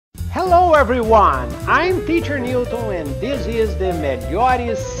Hello everyone, I'm Teacher Newton and this is the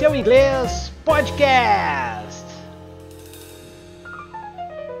Melhore Seu Inglês podcast.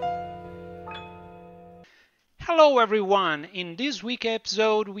 Hello everyone, in this week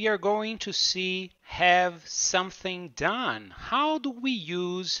episode we are going to see have something done. How do we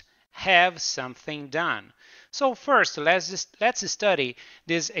use have something done? So first, let's study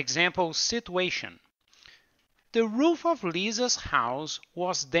this example situation. The roof of Lisa's house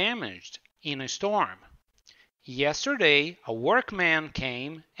was damaged in a storm. Yesterday, a workman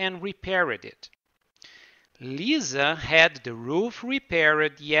came and repaired it. Lisa had the roof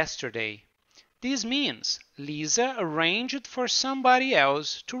repaired yesterday. This means Lisa arranged for somebody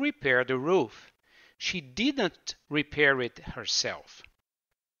else to repair the roof. She didn't repair it herself.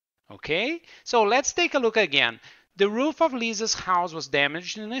 Okay, so let's take a look again. The roof of Lisa's house was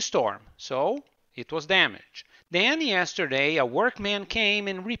damaged in a storm, so it was damaged. Then yesterday a workman came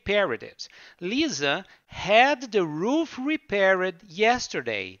and repaired it. Lisa had the roof repaired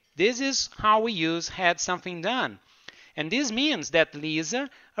yesterday. This is how we use had something done. And this means that Lisa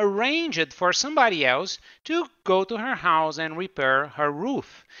arranged for somebody else to go to her house and repair her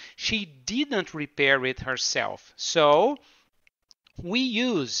roof. She didn't repair it herself. So we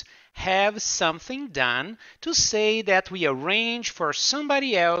use have something done to say that we arrange for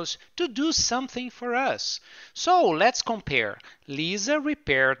somebody else to do something for us. So let's compare. Lisa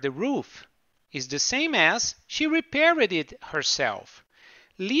repaired the roof is the same as she repaired it herself.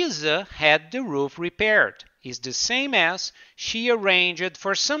 Lisa had the roof repaired is the same as she arranged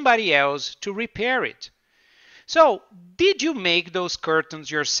for somebody else to repair it. So, did you make those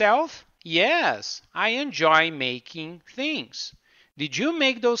curtains yourself? Yes, I enjoy making things. Did you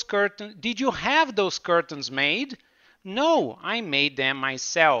make those curtains? Did you have those curtains made? No, I made them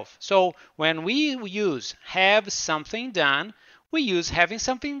myself. So when we use have something done, we use having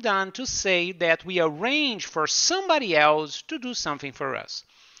something done to say that we arrange for somebody else to do something for us.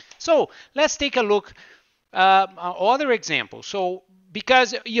 So let's take a look at other examples. So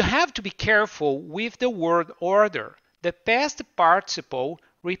because you have to be careful with the word order. The past participle,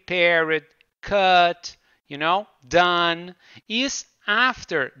 repaired, cut, done, is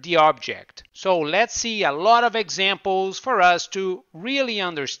after the object. So let's see a lot of examples for us to really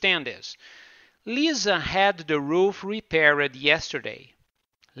understand this. Lisa had the roof repaired yesterday.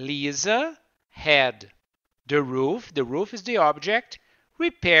 Lisa had the roof is the object,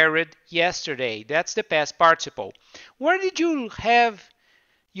 repaired yesterday. That's the past participle. Where did you have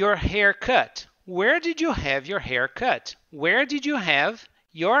your hair cut? Where did you have your hair cut? Where did you have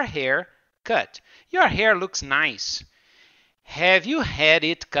your hair cut? Your hair looks nice. Have you had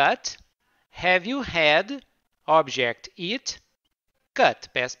it cut? Have you had object it cut?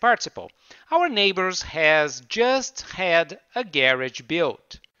 Past participle. Our neighbors has just had a garage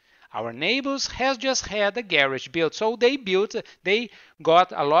built. Our neighbors has just had a garage built. So they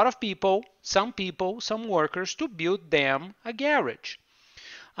got a lot of people, some workers to build them a garage.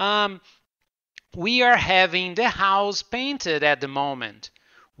 We are having the house painted at the moment.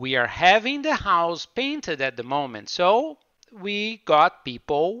 We are having the house painted at the moment. So we got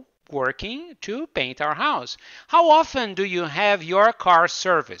people working to paint our house. How often do you have your car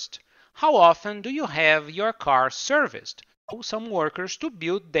serviced? How often do you have your car serviced? Some workers to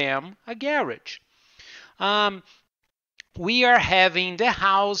build them a garage. We are having the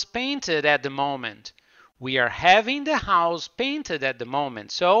house painted at the moment. We are having the house painted at the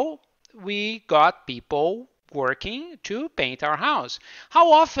moment. So we got people working to paint our house.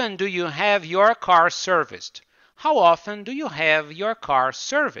 How often do you have your car serviced? How often do you have your car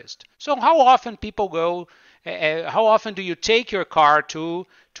serviced? So how often people go, how often do you take your car to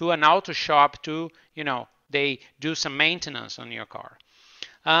an auto shop to, they do some maintenance on your car?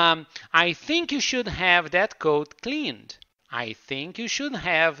 I think you should have that coat cleaned. I think you should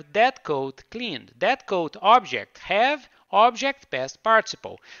have that coat cleaned. That coat object, have object past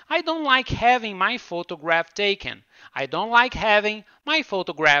participle. I don't like having my photograph taken. I don't like having my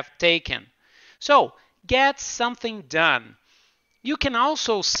photograph taken. So, get something done. You can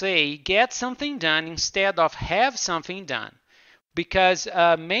also say get something done instead of have something done. Because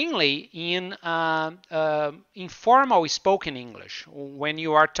mainly in informal spoken English, when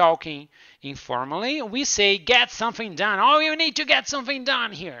you are talking informally, we say get something done. Oh, you need to get something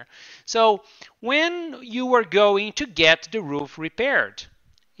done here. So when you are going to get the roof repaired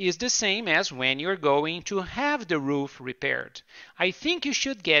is the same as when you're going to have the roof repaired. I think you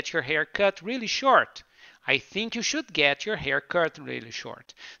should get your hair cut really short. I think you should get your hair cut really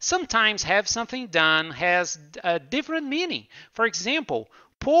short. Sometimes have something done has a different meaning. For example,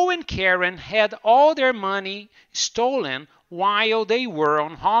 Paul and Karen had all their money stolen while they were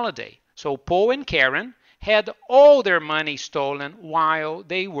on holiday. So Paul and Karen had all their money stolen while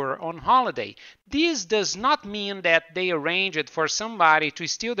they were on holiday. This does not mean that they arranged for somebody to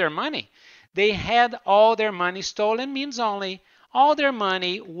steal their money. They had all their money stolen means only all their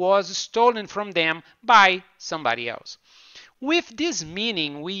money was stolen from them by somebody else. With this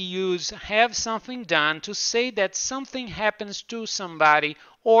meaning, we use have something done to say that something happens to somebody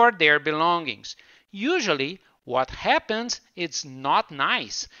or their belongings. Usually, what happens is not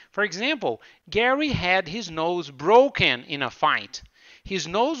nice. For example, Gary had his nose broken in a fight. His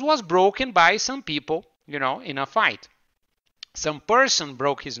nose was broken by some people, in a fight. Some person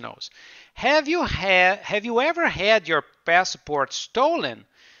broke his nose. Have you ever had your passport stolen?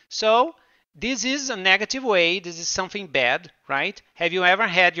 So this is a negative way. This is something bad, right? Have you ever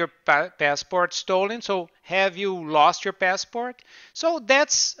had your passport stolen? So have you lost your passport? So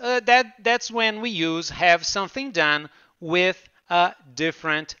that's when we use have something done with a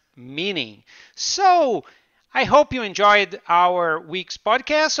different meaning. So I hope you enjoyed our week's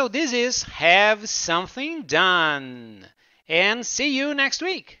podcast. So this is have something done. And see you next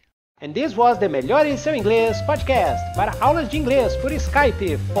week. And this was the Melhore Seu Inglês podcast para aulas de inglês por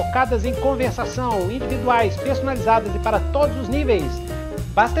Skype, focadas em conversação, individuais, personalizadas e para todos os níveis.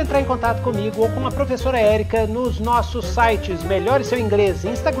 Basta entrar em contato comigo ou com a professora Érica nos nossos sites Melhore Seu Inglês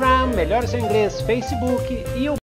Instagram, Melhore Seu Inglês Facebook e o